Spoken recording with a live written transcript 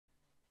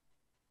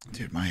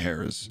Dude, my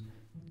hair is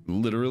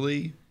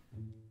literally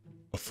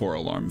a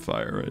 4-alarm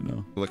fire right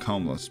now. I look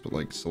homeless, but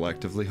like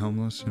selectively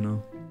homeless, you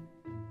know?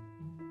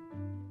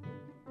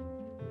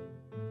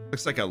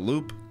 Looks like a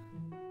loop.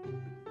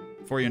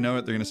 Before you know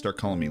it, they're gonna start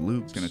calling me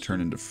Loop. It's gonna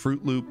turn into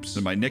Fruit Loops.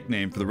 And my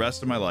nickname for the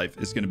rest of my life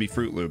is gonna be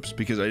Fruit Loops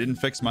because I didn't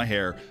fix my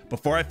hair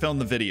before I filmed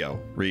the video,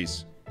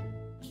 Reese.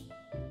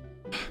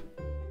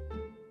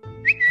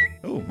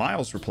 Oh,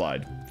 Miles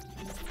replied.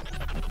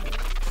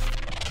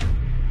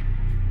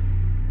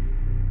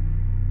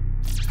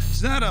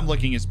 So now that I'm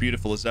looking as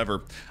beautiful as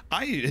ever,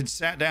 I had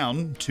sat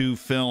down to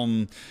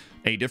film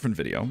a different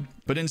video,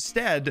 but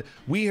instead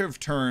we have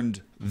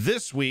turned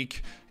this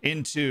week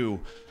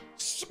into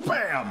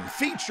Spam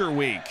Feature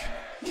Week.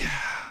 Yeah.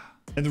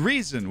 And the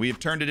reason we have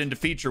turned it into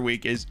Feature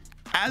Week is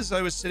as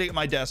I was sitting at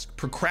my desk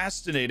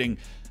procrastinating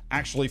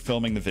actually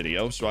filming the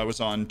video. So I was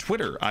on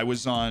Twitter, I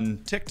was on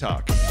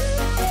TikTok.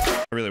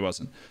 I really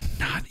wasn't.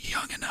 Not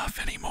young enough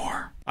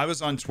anymore. I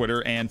was on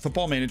Twitter and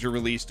Football Manager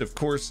released, of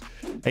course,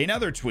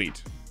 another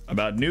tweet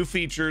about new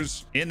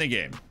features in the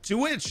game. To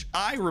which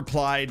I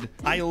replied,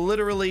 I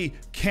literally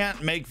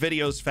can't make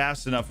videos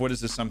fast enough. What is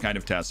this, some kind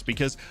of test?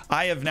 Because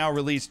I have now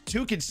released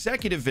 2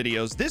 consecutive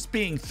videos, this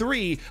being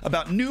 3,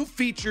 about new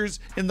features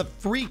in the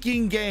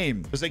freaking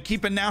game. As they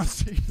keep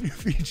announcing new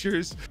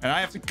features, and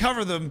I have to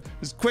cover them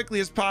as quickly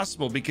as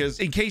possible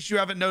because in case you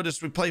haven't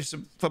noticed, we play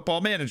some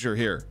Football Manager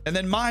here. And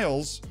then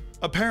Miles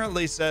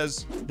apparently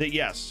says that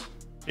yes,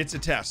 it's a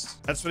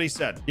test. That's what he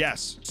said.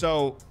 Yes.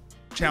 So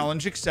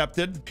challenge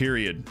accepted,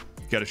 period.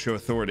 Gotta show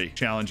authority.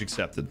 Challenge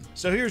accepted.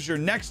 So here's your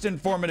next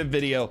informative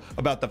video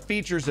about the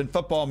features in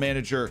Football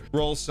Manager.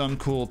 Roll some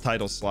cool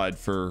title slide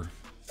for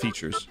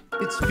features.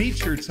 It's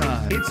feature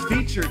time. It's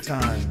feature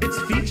time. It's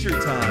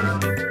feature time.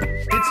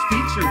 It's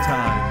feature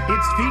time.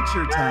 It's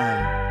feature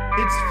time.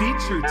 It's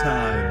feature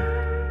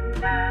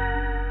time.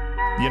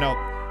 You know,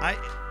 I'm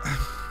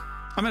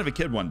gonna have a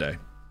kid one day.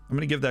 I'm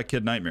gonna give that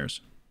kid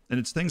nightmares. And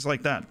it's things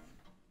like that.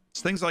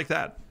 It's things like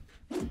that.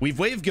 We've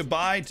waved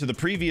goodbye to the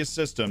previous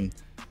system,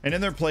 and in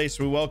their place,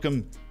 we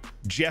welcome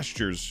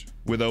gestures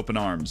with open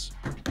arms.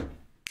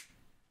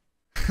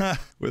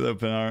 With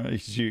open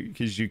arms,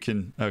 because you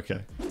can,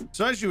 okay.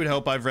 So as you would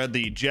hope, I've read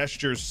the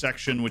gestures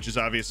section, which is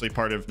obviously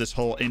part of this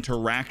whole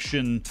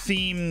interaction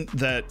theme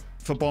that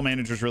Football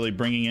Manager is really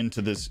bringing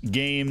into this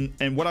game.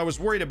 And what I was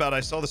worried about,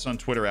 I saw this on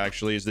Twitter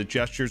actually, is that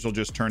gestures will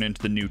just turn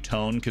into the new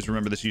tone. Because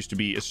remember, this used to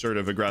be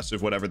assertive,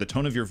 aggressive, whatever, the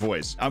tone of your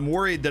voice. I'm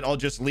worried that I'll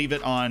just leave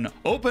it on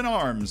open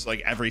arms like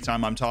every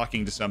time I'm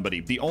talking to somebody.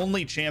 The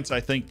only chance I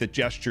think that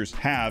gestures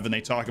have, and they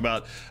talk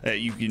about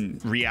you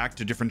can react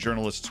to different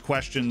journalists'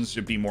 questions,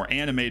 be more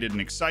animated and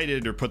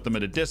excited, or put them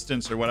at a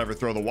distance or whatever,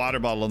 throw the water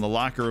bottle in the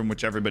locker room,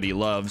 which everybody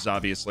loves.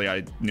 Obviously,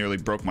 I nearly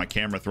broke my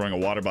camera throwing a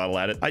water bottle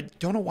at it. I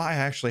don't know why I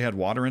actually had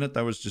water in it.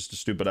 That was just a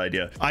stupid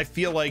idea. I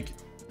feel like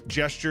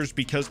gestures,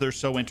 because they're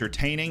so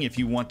entertaining, if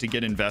you want to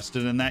get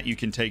invested in that, you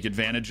can take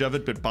advantage of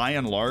it. But by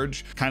and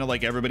large, kind of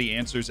like everybody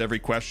answers every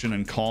question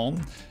in Calm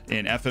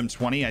in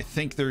FM20, I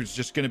think there's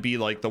just going to be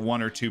like the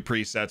 1 or 2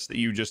 presets that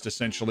you just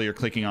essentially are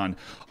clicking on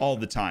all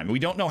the time. We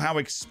don't know how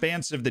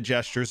expansive the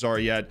gestures are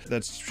yet.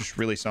 That's just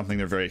really something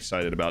they're very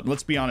excited about.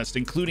 Let's be honest,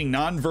 including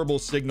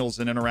nonverbal signals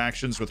and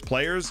interactions with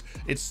players,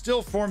 it's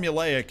still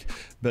formulaic,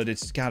 but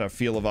it's got a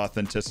feel of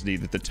authenticity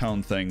that the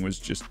tone thing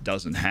just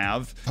doesn't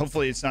have.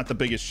 Hopefully it's not the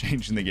biggest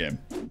change in the game.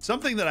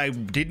 Something that I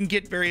didn't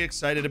get very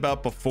excited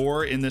about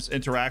before in this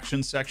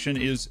interaction section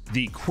is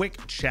the quick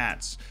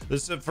chats.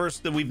 This is the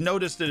first that we've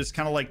noticed that it's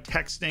kind of like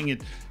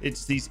texting.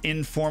 It's these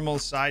informal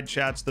side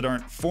chats that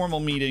aren't formal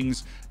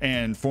meetings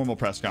and formal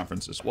press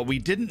conferences. What we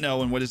didn't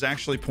know, and what is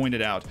actually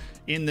pointed out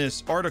in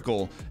this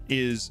article,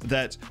 is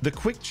that the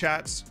quick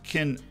chats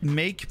can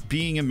make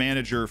being a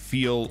manager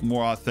feel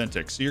more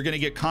authentic. So you're going to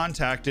get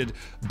contacted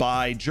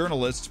by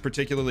journalists,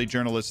 particularly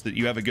journalists that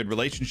you have a good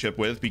relationship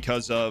with,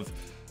 because of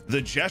the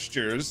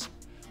gestures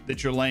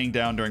that you're laying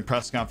down during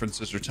press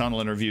conferences or tunnel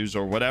interviews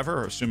or whatever,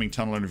 or assuming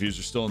tunnel interviews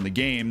are still in the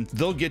game.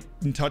 They'll get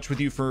in touch with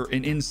you for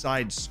an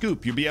inside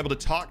scoop. You'll be able to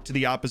talk to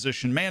the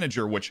opposition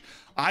manager, which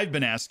I've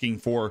been asking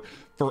for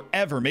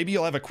forever. Maybe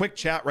you'll have a quick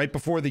chat right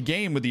before the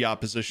game with the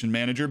opposition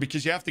manager,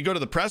 because you have to go to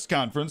the press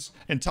conference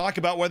and talk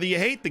about whether you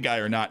hate the guy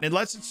or not. And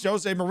unless it's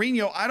Jose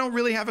Mourinho, I don't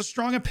really have a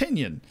strong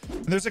opinion.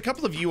 And there's a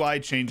couple of UI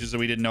changes that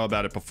we didn't know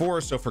about it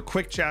before. So for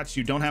quick chats,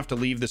 you don't have to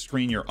leave the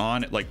screen you're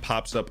on. It like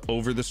pops up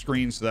over the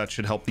screen. So that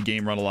should help the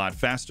game run a lot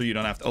faster. You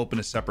don't have to open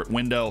a separate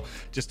window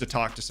just to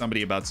talk to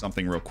somebody about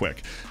something real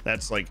quick.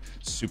 That's like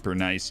super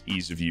nice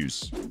ease of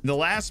use. The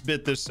last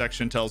bit this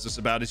section tells us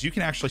about is you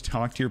can actually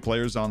talk to your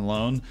players on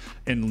loan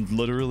and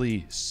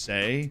literally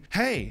say,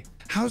 hey,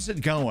 how's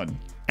it going?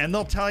 And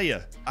they'll tell you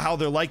how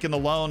they're liking the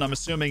loan. I'm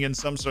assuming in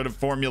some sort of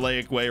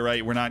formulaic way,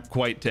 right? We're not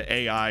quite to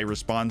AI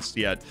response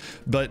yet,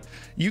 but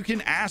you can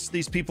ask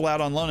these people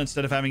out on loan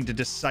instead of having to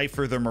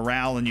decipher their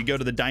morale. And you go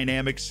to the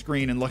dynamic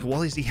screen and look,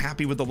 well, is he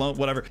happy with the loan?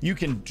 Whatever. You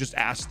can just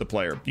ask the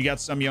player. You got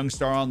some young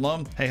star on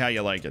loan. Hey, how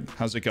you liking?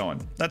 How's it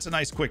going? That's a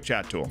nice quick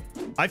chat tool.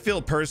 I feel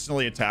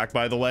personally attacked,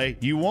 by the way.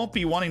 You won't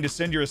be wanting to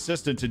send your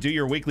assistant to do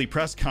your weekly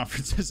press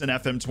conferences in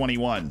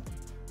FM21.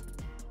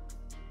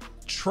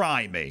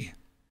 try me.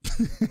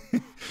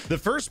 The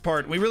first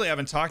part, we really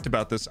haven't talked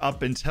about this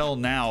up until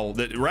now,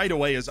 that right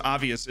away is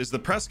obvious, is the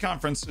press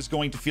conference is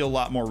going to feel a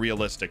lot more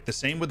realistic. The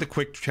same with the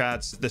quick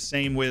chats, the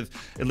same with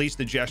at least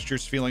the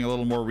gestures feeling a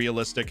little more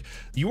realistic.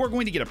 You are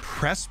going to get a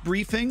press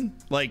briefing,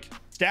 like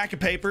stack of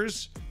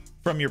papers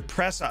from your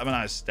press,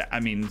 I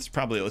mean,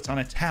 it's on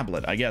a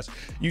tablet, I guess.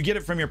 You get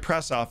it from your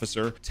press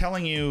officer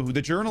telling you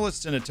the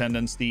journalists in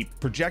attendance, the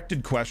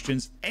projected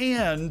questions,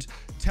 and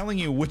telling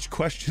you which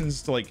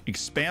questions to like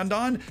expand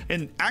on,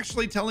 and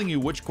actually telling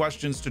you which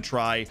questions to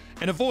try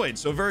and avoid.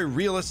 So a very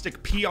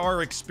realistic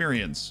PR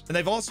experience. And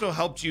they've also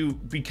helped you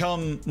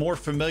become more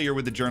familiar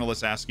with the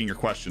journalists asking your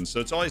questions. So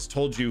it's always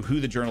told you who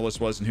the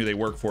journalist was and who they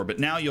work for, but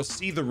now you'll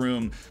see the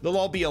room. They'll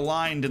all be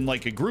aligned in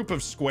like a group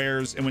of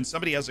squares, and when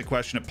somebody has a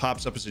question, it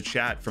pops up as a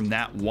chat from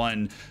that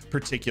one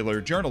particular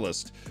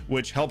journalist,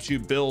 which helps you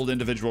build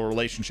individual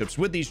relationships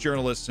with these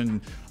journalists. And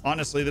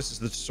honestly, this is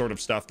the sort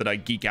of stuff that I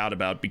geek out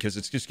about, because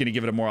it's just going to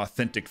give it a more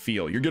authentic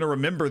feel. You're going to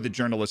remember the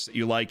journalists that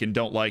you like and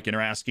don't like and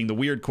are asking the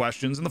weird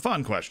questions and the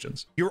fun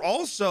questions. You're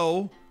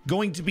also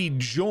going to be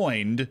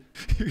joined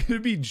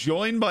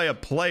by a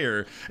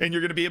player, and you're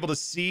going to be able to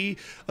see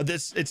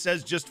this. It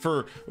says just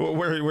for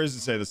where does it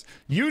say this?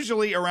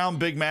 Usually around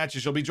big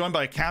matches, you'll be joined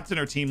by a captain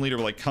or team leader,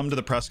 like come to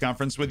the press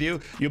conference with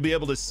you. You'll be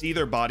able to see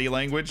their body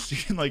language. So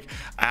you can like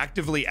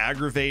actively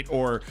aggravate,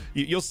 or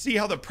you'll see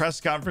how the press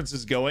conference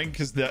is going,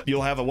 because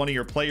you'll have one of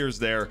your players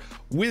there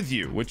with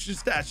you,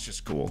 that's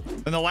just cool.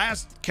 And the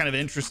last kind of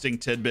interesting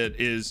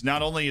tidbit is,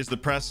 not only is the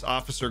press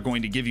officer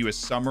going to give you a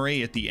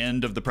summary at the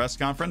end of the press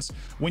conference,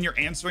 when you're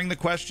answering the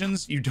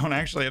questions, you don't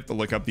actually have to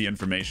look up the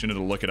information.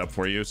 It'll look it up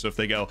for you. So if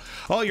they go,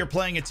 oh, you're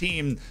playing a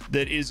team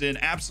that is in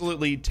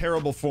absolutely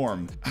terrible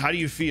form, how do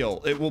you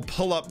feel? It will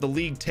pull up the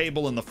league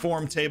table and the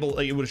form table.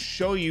 It will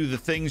show you the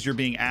things you're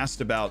being asked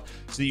about,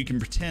 so that you can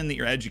pretend that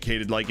you're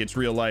educated like it's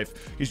real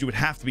life, because you would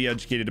have to be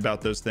educated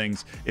about those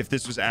things if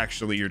this was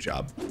actually your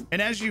job.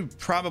 And as you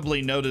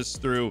probably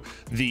noticed through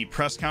the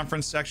press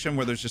conference section,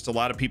 where there's just a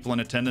lot of people in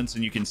attendance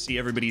and you can see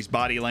everybody's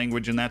body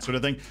language and that sort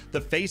of thing,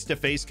 the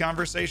face-to-face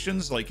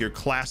conversations, like your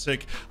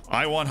classic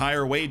I want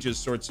higher wages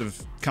sorts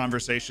of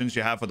conversations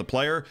you have with a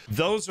player,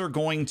 those are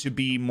going to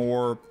be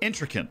more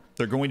intricate.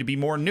 They're going to be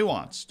more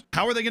nuanced.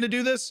 How are they going to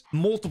do this?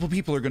 Multiple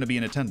people are going to be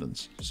in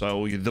attendance.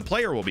 So the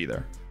player will be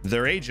there,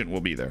 their agent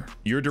will be there,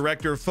 your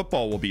director of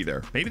football will be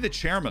there, maybe the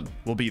chairman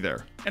will be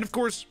there, and of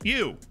course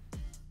you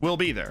will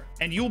be there.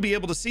 And you'll be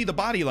able to see the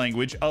body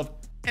language of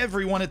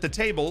everyone at the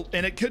table,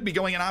 and it could be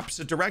going in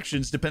opposite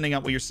directions depending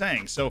on what you're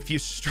saying. So if you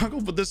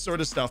struggled with this sort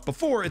of stuff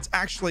before, it's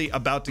actually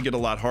about to get a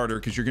lot harder,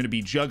 because you're going to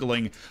be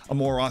juggling a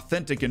more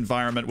authentic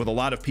environment with a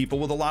lot of people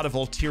with a lot of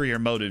ulterior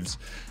motives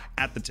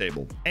at the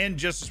table. And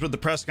just as with the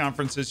press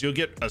conferences, you'll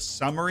get a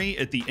summary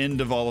at the end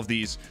of all of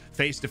these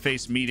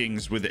face-to-face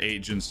meetings with the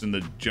agents and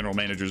the general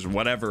managers or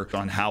whatever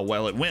on how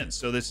well it went.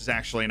 So this is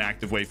actually an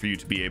active way for you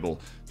to be able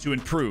to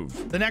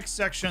improve. The next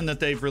section that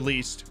they've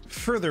released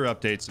further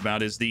updates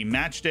about is the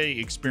match day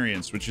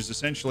experience, which is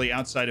essentially,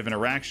 outside of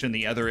interaction,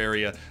 the other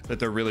area that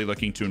they're really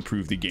looking to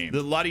improve the game. A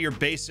lot of your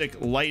basic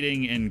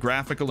lighting and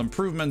graphical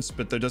improvements,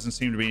 but there doesn't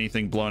seem to be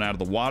anything blown out of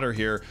the water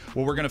here.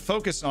 What we're going to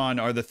focus on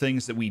are the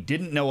things that we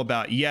didn't know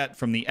about yet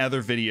from the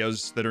other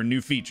videos that are new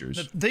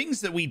features. The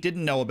things that we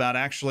didn't know about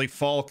actually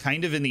fall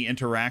kind of in the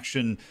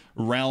interaction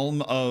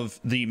realm of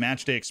the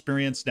match day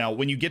experience. Now,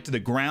 when you get to the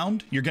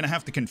ground, you're going to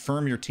have to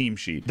confirm your team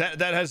sheet. That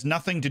has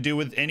nothing to do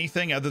with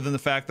anything other than the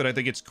fact that I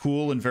think it's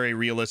cool and very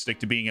realistic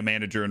to being a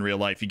manager in real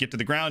life. You get to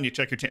the ground, you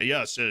check your team.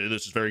 Yes,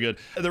 this is very good.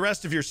 The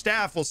rest of your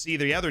staff will see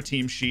the other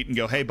team sheet and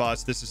go, hey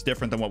boss, this is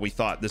different than what we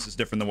thought. This is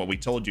different than what we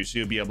told you. So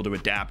you'll be able to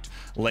adapt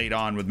late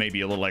on with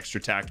maybe a little extra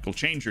tactical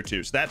change or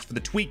two. So that's for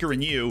the tweaker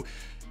in you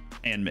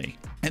and me.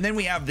 And then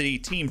we have the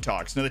team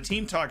talks. Now, the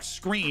team talks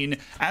screen,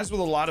 as with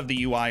a lot of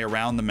the UI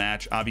around the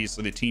match,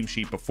 obviously the team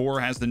sheet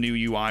before has the new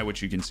UI,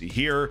 which you can see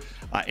here.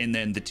 And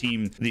then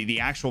the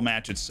actual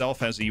match itself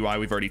has a UI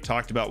we've already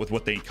talked about, with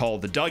what they call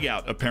the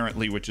dugout,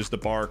 apparently, which is the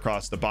bar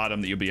across the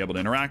bottom that you'll be able to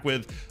interact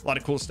with. A lot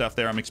of cool stuff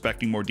there. I'm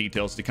expecting more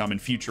details to come in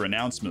future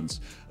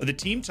announcements. The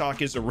team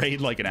talk is arrayed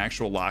like an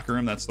actual locker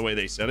room. That's the way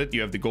they said it. You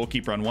have the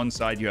goalkeeper on one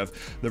side, you have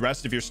the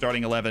rest of your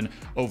starting 11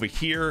 over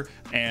here,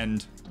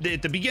 and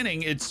at the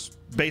beginning, it's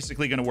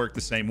basically going to work the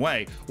same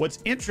way. What's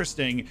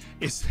interesting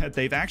is that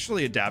they've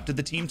actually adapted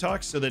the team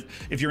talk so that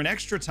if you're in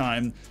extra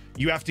time,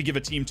 you have to give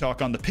a team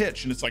talk on the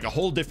pitch, and it's like a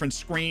whole different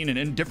screen and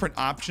in different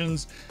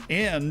options.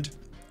 And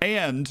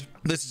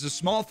this is a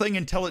small thing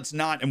until it's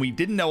not, and we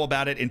didn't know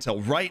about it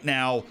until right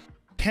now.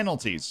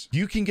 Penalties.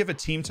 You can give a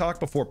team talk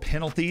before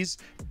penalties,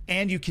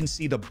 and you can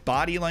see the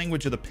body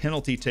language of the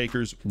penalty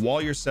takers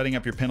while you're setting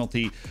up your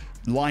penalty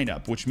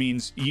lineup, which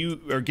means you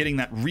are getting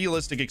that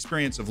realistic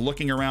experience of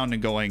looking around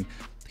and going,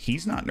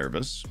 he's not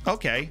nervous.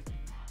 Okay,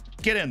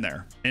 get in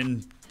there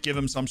and give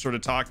him some sort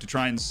of talk to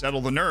try and settle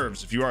the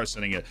nerves if you are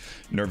sending a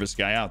nervous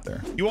guy out there.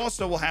 You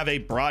also will have a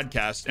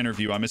broadcast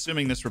interview. I'm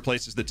assuming this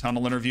replaces the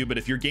tunnel interview, but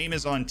if your game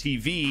is on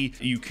TV,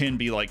 you can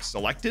be like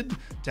selected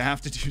to have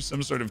to do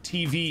some sort of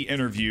TV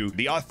interview.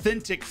 The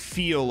authentic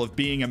feel of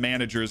being a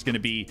manager is going to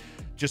be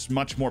just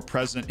much more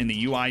present in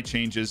the UI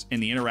changes,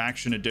 in the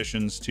interaction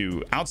additions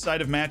to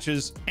outside of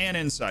matches and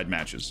inside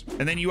matches.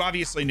 And then you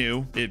obviously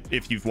knew,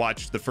 if you've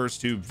watched the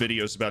first 2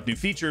 videos about new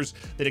features,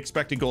 that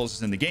expected goals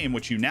is in the game.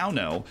 What you now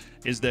know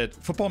is that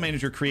Football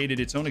Manager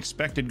created its own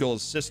expected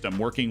goals system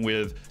working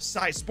with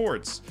Sci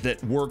Sports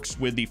that works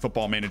with the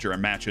Football Manager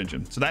and match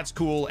engine. So that's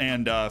cool,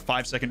 and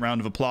 5-second round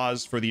of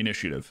applause for the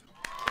initiative.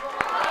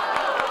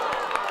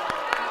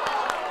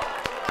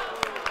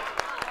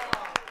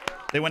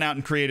 They went out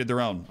and created their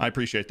own. I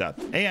appreciate that.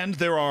 And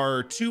there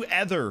are 2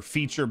 other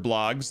feature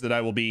blogs that I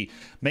will be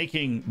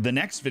making the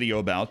next video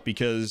about,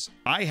 because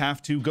I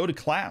have to go to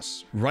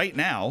class right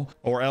now,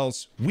 or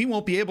else we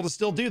won't be able to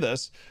still do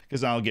this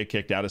because I'll get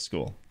kicked out of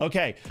school.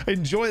 Okay,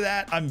 enjoy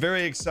that. I'm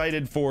very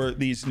excited for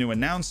these new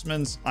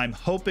announcements. I'm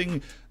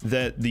hoping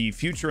that the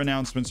future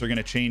announcements are going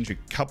to change a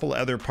couple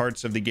other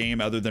parts of the game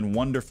other than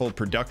wonderful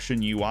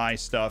production UI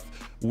stuff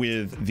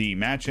with the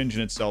match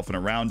engine itself and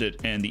around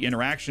it, and the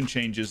interaction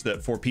changes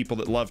that, for people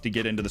that love to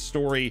get into the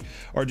story,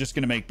 are just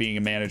going to make being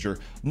a manager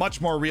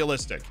much more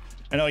realistic.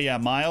 And oh yeah,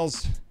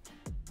 Miles,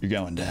 you're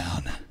going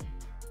down.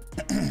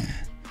 I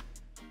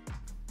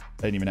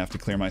didn't even have to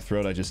clear my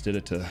throat. I just did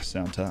it to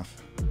sound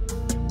tough.